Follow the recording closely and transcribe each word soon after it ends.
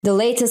The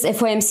latest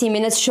FOMC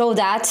minutes show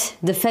that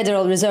the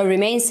Federal Reserve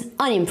remains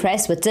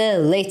unimpressed with the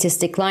latest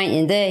decline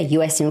in the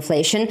US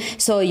inflation.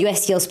 So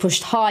US yields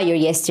pushed higher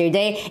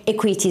yesterday,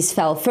 equities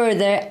fell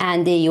further,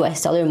 and the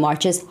US dollar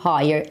marches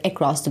higher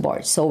across the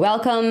board. So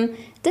welcome,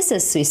 this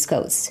is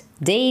Swissquote's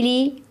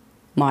Daily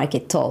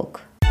Market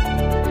Talk.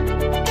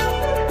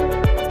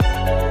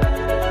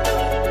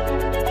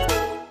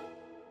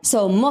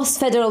 So most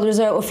Federal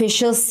Reserve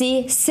officials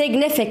see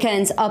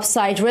significant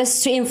upside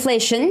risks to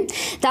inflation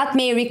that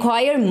may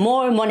require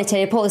more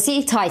monetary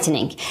policy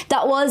tightening.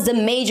 That was the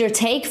major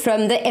take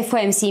from the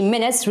FOMC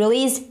minutes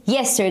released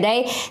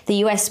yesterday.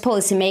 The US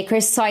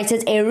policymakers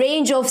cited a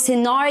range of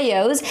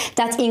scenarios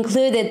that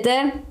included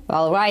the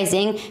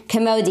rising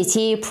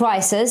commodity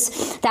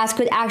prices that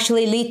could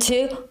actually lead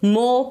to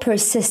more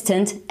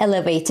persistent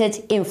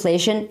elevated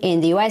inflation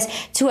in the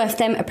US. Two of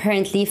them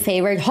apparently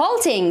favored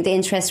halting the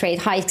interest rate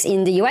hikes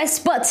in the US,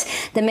 but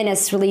the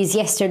minutes released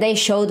yesterday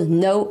showed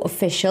no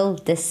official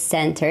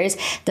dissenters.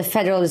 The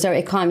Federal Reserve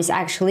economists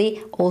actually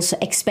also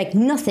expect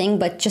nothing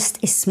but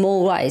just a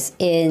small rise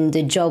in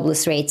the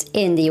jobless rate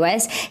in the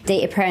US.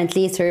 They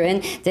apparently threw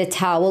in the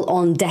towel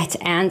on debt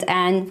and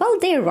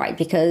they're right,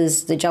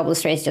 because the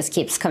jobless rate just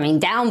keeps coming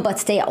down, but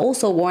they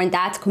also warned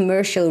that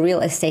commercial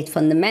real estate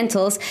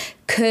fundamentals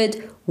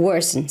could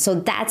worsen. So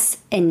that's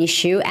an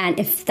issue, and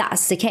if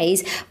that's the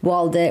case,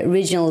 the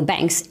regional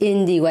banks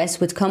in the US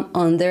would come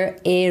under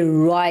a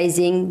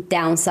rising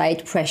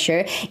downside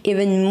pressure,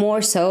 even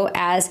more so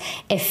as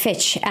a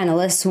Fitch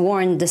analyst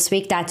warned this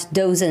week that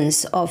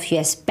dozens of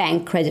US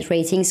bank credit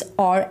ratings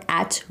are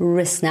at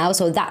risk now.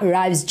 So that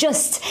arrives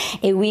just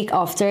a week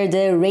after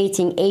the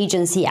rating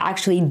agency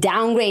actually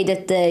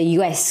downgraded the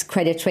US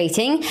credit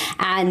rating,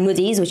 and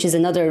Moody's, which is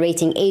another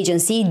rating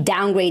agency,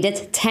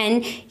 downgraded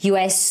 10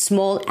 US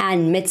small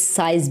and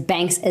mid-sized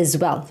banks as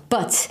well.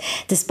 But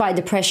despite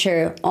the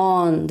pressure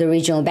on the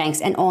regional banks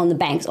and on the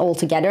banks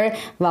altogether,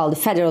 the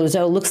Federal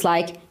Reserve looks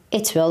like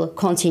it will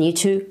continue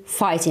to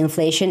fight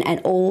inflation and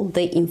all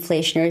the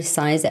inflationary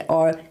signs that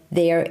are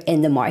there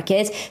in the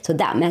market. So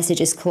that message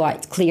is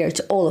quite clear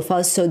to all of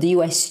us. So the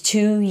US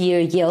 2-year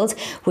yield,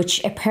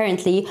 which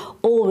apparently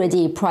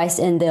already priced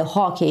in the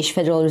hawkish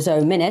Federal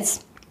Reserve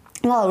minutes,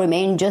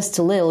 remained just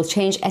a little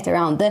change at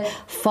around the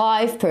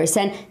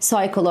 5%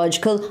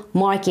 psychological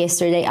mark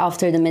yesterday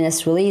after the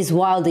minutes release,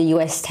 while the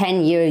US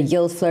 10-year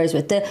yield flirts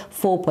with the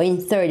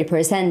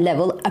 4.30%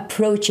 level,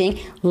 approaching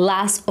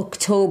last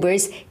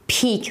October's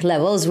peak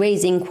levels,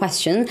 raising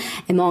question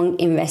among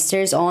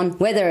investors on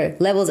whether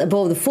levels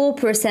above the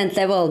 4%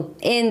 level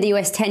in the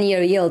US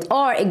 10-year yield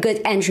are a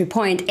good entry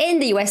point in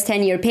the US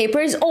 10-year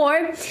papers,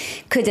 or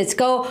could it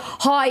go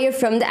higher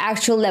from the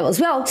actual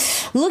levels?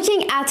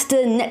 Looking at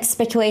the net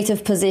speculative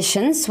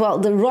positions,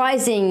 the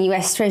rising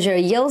US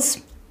Treasury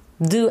yields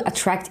do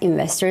attract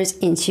investors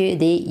into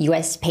the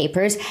US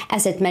papers.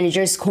 Asset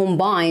managers'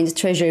 combined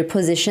treasury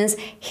positions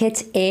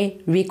hit a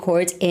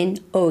record in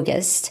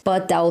August.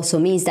 But that also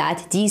means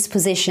that these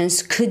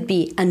positions could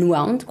be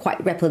unwound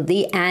quite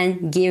rapidly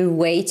and give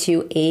way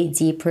to a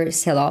deeper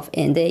sell-off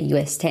in the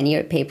US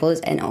 10-year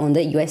papers and on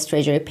the US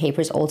Treasury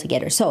papers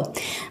altogether. So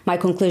my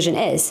conclusion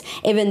is,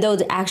 even though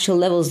the actual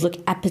levels look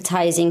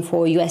appetizing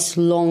for US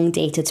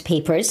long-dated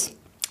papers,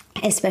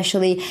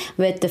 especially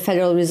with the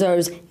Federal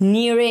Reserve's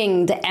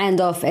nearing the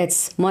end of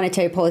its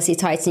monetary policy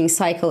tightening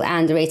cycle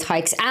and the rate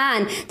hikes,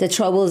 and the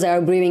troubles that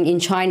are brewing in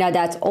China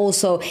that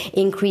also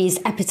increase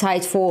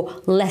appetite for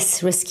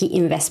less risky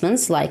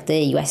investments like the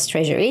US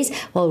Treasuries,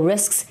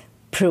 risks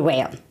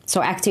prevail.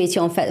 So activity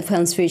on Fed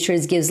funds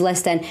futures gives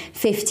less than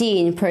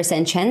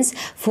 15% chance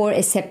for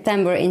a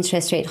September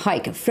interest rate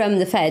hike from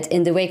the Fed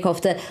in the wake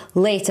of the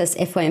latest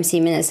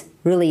FOMC minutes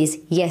released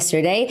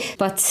yesterday.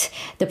 But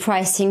the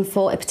pricing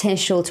for a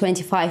potential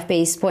 25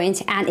 basis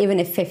point and even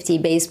a 50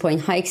 basis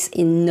point hikes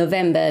in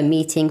November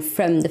meeting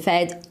from the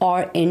Fed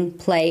are in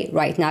play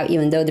right now,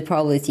 even though the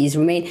probabilities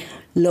remain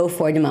low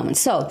for the moment.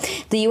 So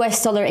the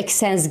US dollar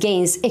extends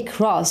gains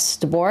across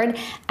the board,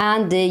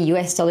 and the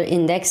US dollar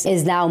index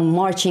is now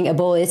marching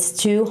above its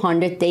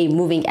 200-day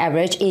moving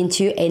average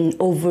into an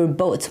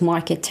overbought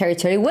market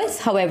territory,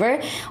 with,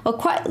 however,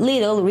 quite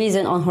little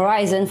reason on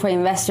horizon for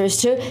investors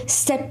to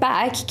step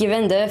back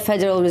given the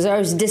Federal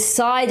Reserve's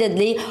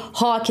decidedly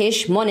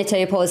hawkish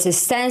monetary policy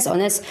stance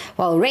on its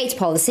rate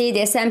policy.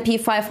 The S&P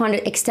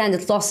 500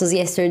 extended losses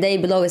yesterday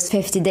below its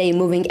 50-day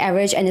moving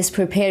average and is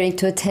preparing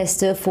to test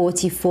the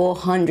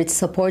 4,400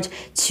 support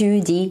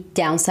to the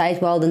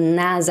downside, while the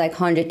Nasdaq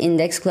 100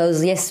 index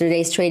closed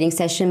yesterday's trading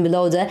session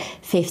below the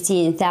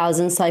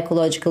 15,000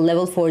 psychological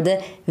level for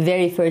the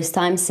very first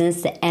time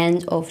since the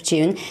end of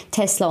June.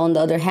 Tesla, on the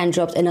other hand,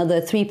 dropped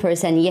another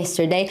 3%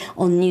 yesterday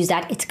on news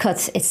that it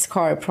cut its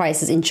car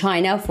prices in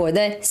China for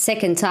the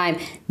second time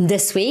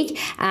this week,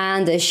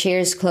 and the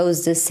shares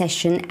closed the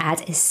session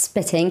at a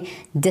spitting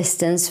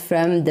distance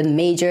from the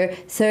major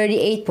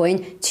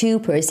 38.2%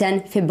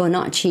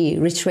 Fibonacci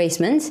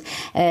retracement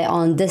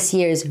on this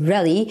year's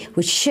rally,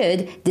 which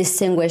should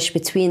distinguish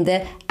between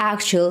the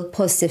actual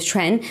positive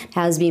trend that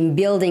has been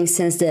building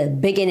since the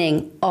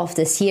beginning of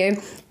this year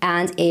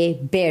and a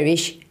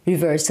bearish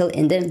reversal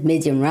in the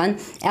medium run.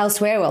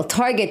 Elsewhere, well,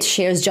 Target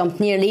shares jumped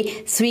nearly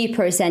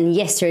 3%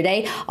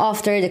 yesterday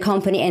after the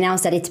company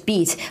announced that it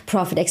beat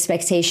profit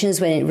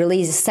expectations when it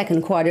released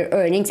second quarter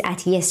earnings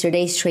at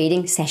yesterday's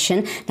trading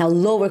session. Now,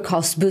 lower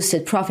costs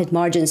boosted profit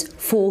margins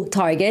for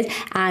Target,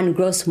 and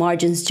gross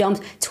margins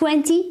jumped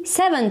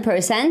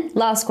 27%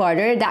 last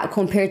quarter. That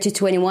compared to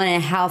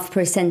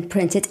 21.5%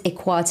 printed a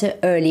quarter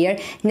earlier.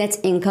 Net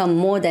income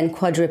more than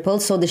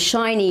quadrupled, so the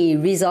shiny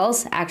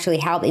results actually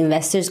helped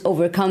investors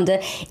overcome the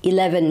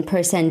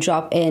 11%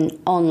 drop in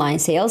online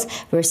sales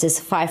versus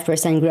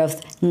 5%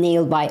 growth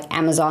nailed by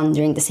Amazon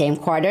during the same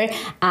quarter,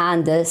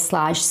 and the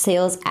slash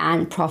sales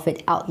and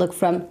profit outlook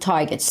from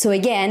Target. So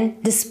again,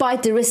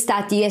 despite the risk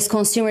that the US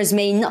consumers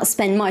may not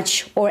spend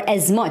much or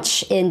as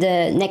much in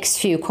the next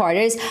few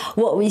quarters,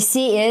 what we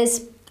see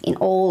is in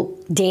all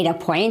data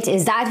point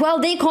is that, well,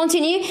 they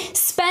continue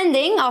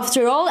spending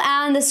after all,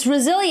 and this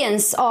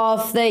resilience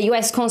of the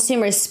US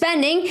consumer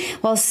spending,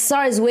 well,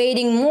 starts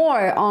weighing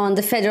more on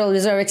the Federal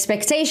Reserve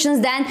expectations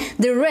than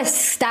the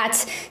risks that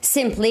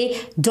simply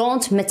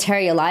don't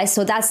materialize.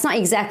 So that's not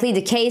exactly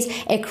the case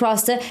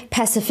across the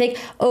Pacific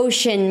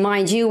Ocean,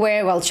 mind you,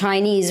 where, well,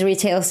 Chinese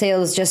retail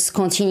sales just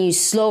continue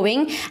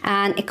slowing,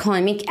 and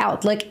economic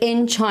outlook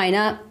in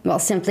China, well,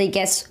 simply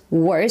gets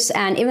worse.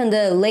 And even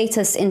the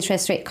latest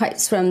interest rate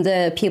cuts from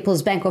the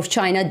People's Bank of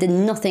China did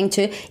nothing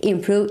to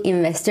improve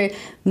investor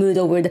mood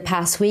over the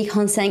past week.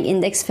 Hang Seng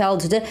Index fell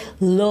to the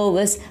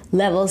lowest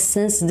level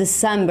since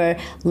December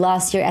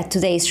last year at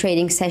today's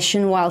trading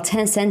session, while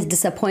Tencent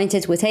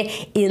disappointed with a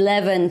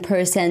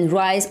 11%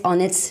 rise on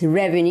its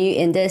revenue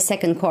in the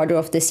second quarter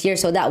of this year.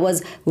 So that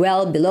was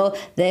well below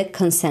the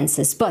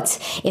consensus. But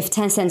if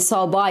Tencent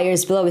saw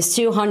buyers below its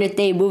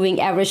 200-day moving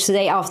average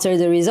today after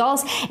the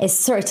results, it's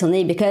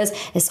certainly because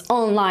its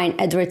online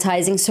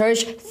advertising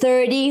surged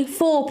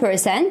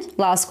 34%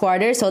 last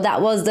quarter. So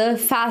that was the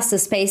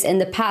fastest pace in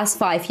the past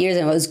 5 years,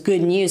 and it was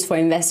good news for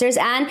investors.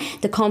 And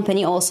the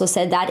company also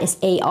said that its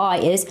AI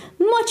is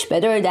much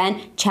better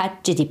than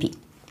ChatGPT.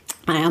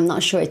 I'm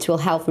not sure it will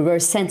help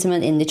reverse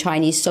sentiment in the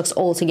Chinese stocks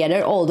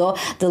altogether, although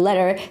the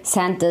latter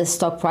sent the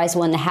stock price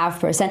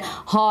 1.5%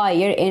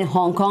 higher in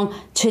Hong Kong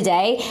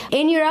today.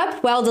 In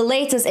Europe, well, the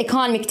latest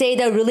economic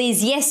data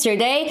released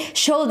yesterday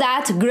showed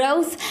that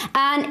growth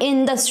and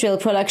industrial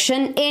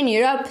production in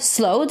Europe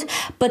slowed,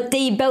 but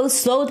they both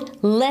slowed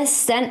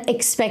less than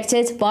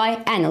expected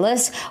by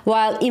analysts,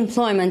 while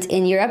employment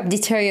in Europe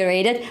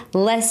deteriorated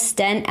less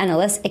than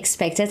analysts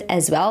expected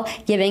as well,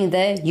 giving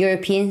the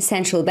European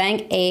Central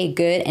Bank a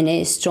good and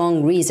a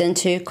strong reason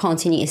to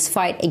continue its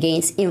fight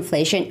against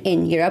inflation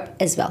in Europe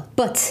as well.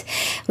 But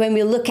when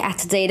we look at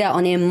the data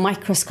on a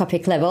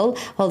microscopic level,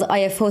 well, the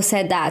IFO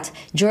said that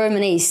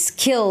Germany's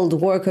skilled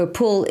worker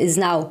pool is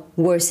now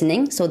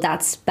worsening, so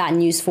that's bad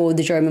news for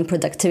the German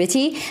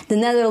productivity. The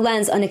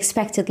Netherlands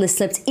unexpectedly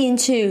slipped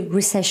into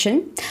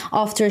recession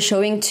after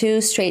showing 2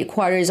 straight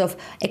quarters of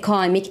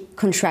economic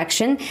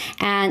contraction,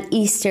 and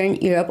Eastern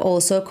Europe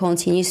also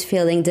continues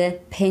feeling the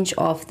pinch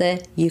of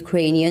the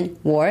Ukrainian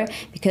war,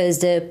 because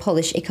the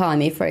Polish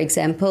economy, for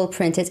example,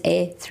 printed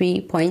a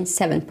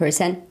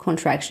 3.7%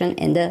 contraction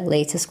in the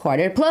latest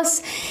quarter.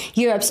 Plus,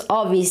 Europe's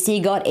obviously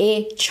got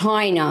a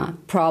China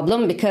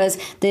problem, because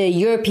the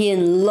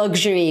European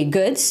luxury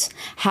goods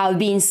have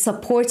been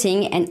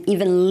supporting and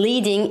even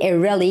leading a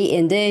rally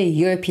in the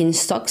European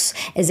stocks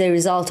as a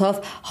result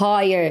of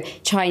higher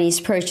Chinese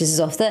purchases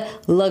of the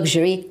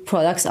luxury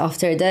products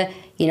after the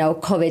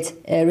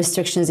COVID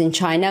restrictions in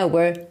China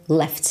were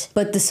left.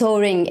 But the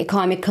soaring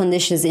economic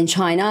conditions in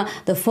China,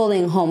 the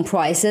falling home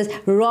prices,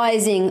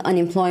 rising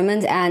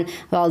unemployment, and,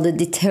 well, the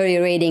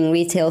deteriorating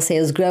retail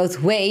sales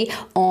growth weigh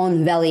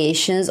on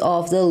valuations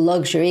of the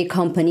luxury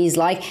companies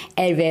like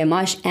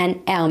LVMH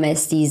and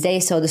Hermes these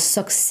days. So the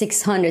SOX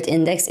 600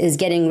 index is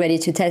getting ready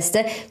to test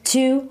the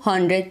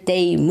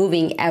 200-day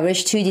moving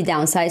average to the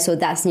downside. So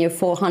that's near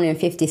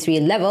 453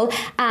 level,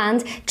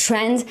 and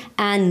trend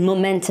and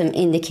momentum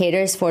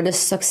indicators for the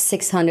SOX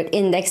 600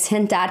 index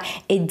hint that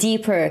a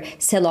deeper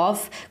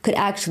sell-off could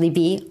actually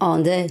be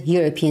on the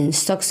European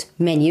stocks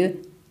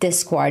menu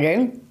this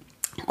quarter.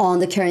 On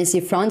the currency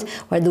front,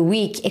 where the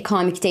weak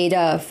economic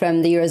data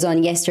from the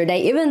Eurozone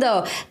yesterday, even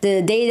though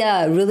the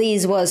data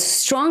release was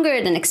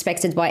stronger than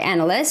expected by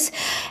analysts,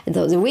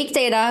 the weak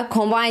data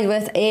combined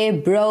with a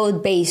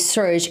broad-based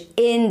surge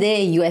in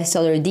the US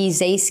dollar these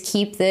days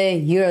keep the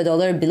euro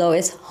dollar below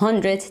its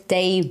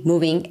 100-day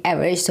moving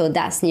average, so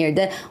that's near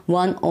the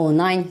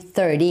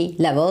 109.30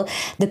 level.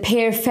 The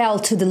pair fell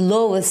to the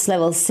lowest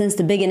level since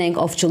the beginning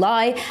of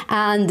July,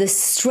 and the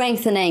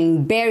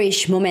strengthening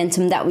bearish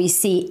momentum that we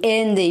see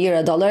in the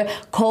euro dollar euro-dollar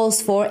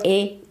calls for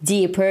a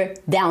deeper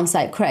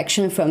downside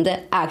correction from the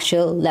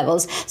actual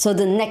levels. So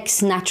the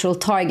next natural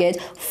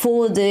target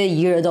for the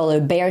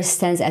euro-dollar bear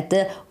stands at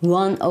the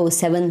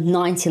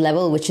 107.90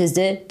 level, which is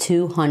the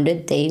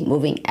 200-day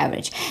moving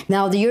average.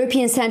 Now, the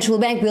European Central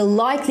Bank will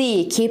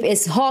likely keep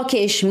its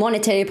hawkish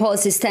monetary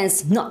policy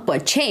stance not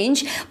but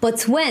change,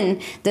 but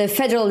when the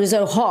Federal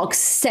Reserve hawks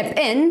step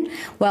in,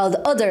 well,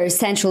 the other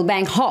central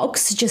bank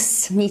hawks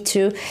just need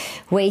to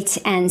wait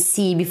and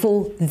see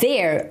before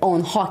their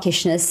own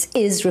hawkishness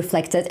is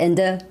reflected in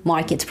the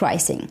market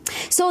pricing.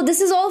 So this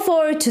is all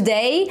for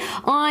today.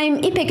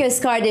 I'm İpek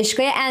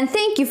Özkardeşkaya, and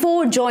thank you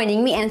for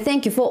joining me, and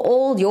thank you for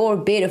all your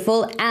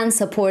beautiful and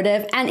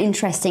supportive and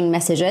interesting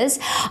messages.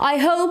 I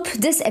hope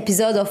this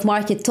episode of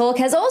Market Talk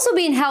has also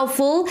been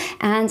helpful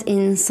and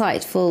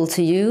insightful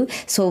to you.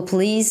 So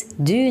please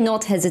do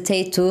not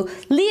hesitate to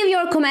leave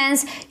your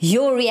comments,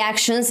 your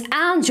reactions,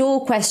 and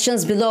your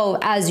questions below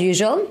as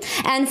usual.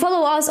 And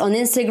follow us on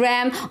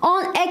Instagram,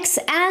 on X,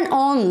 and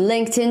on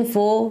LinkedIn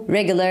for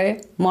regular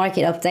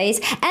market updates.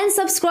 And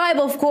subscribe,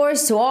 of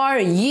course, to our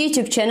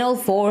YouTube channel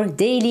for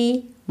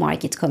daily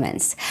market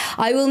comments.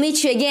 I will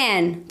meet you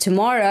again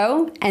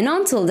tomorrow, and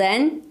until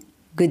then,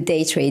 good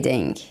day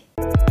trading.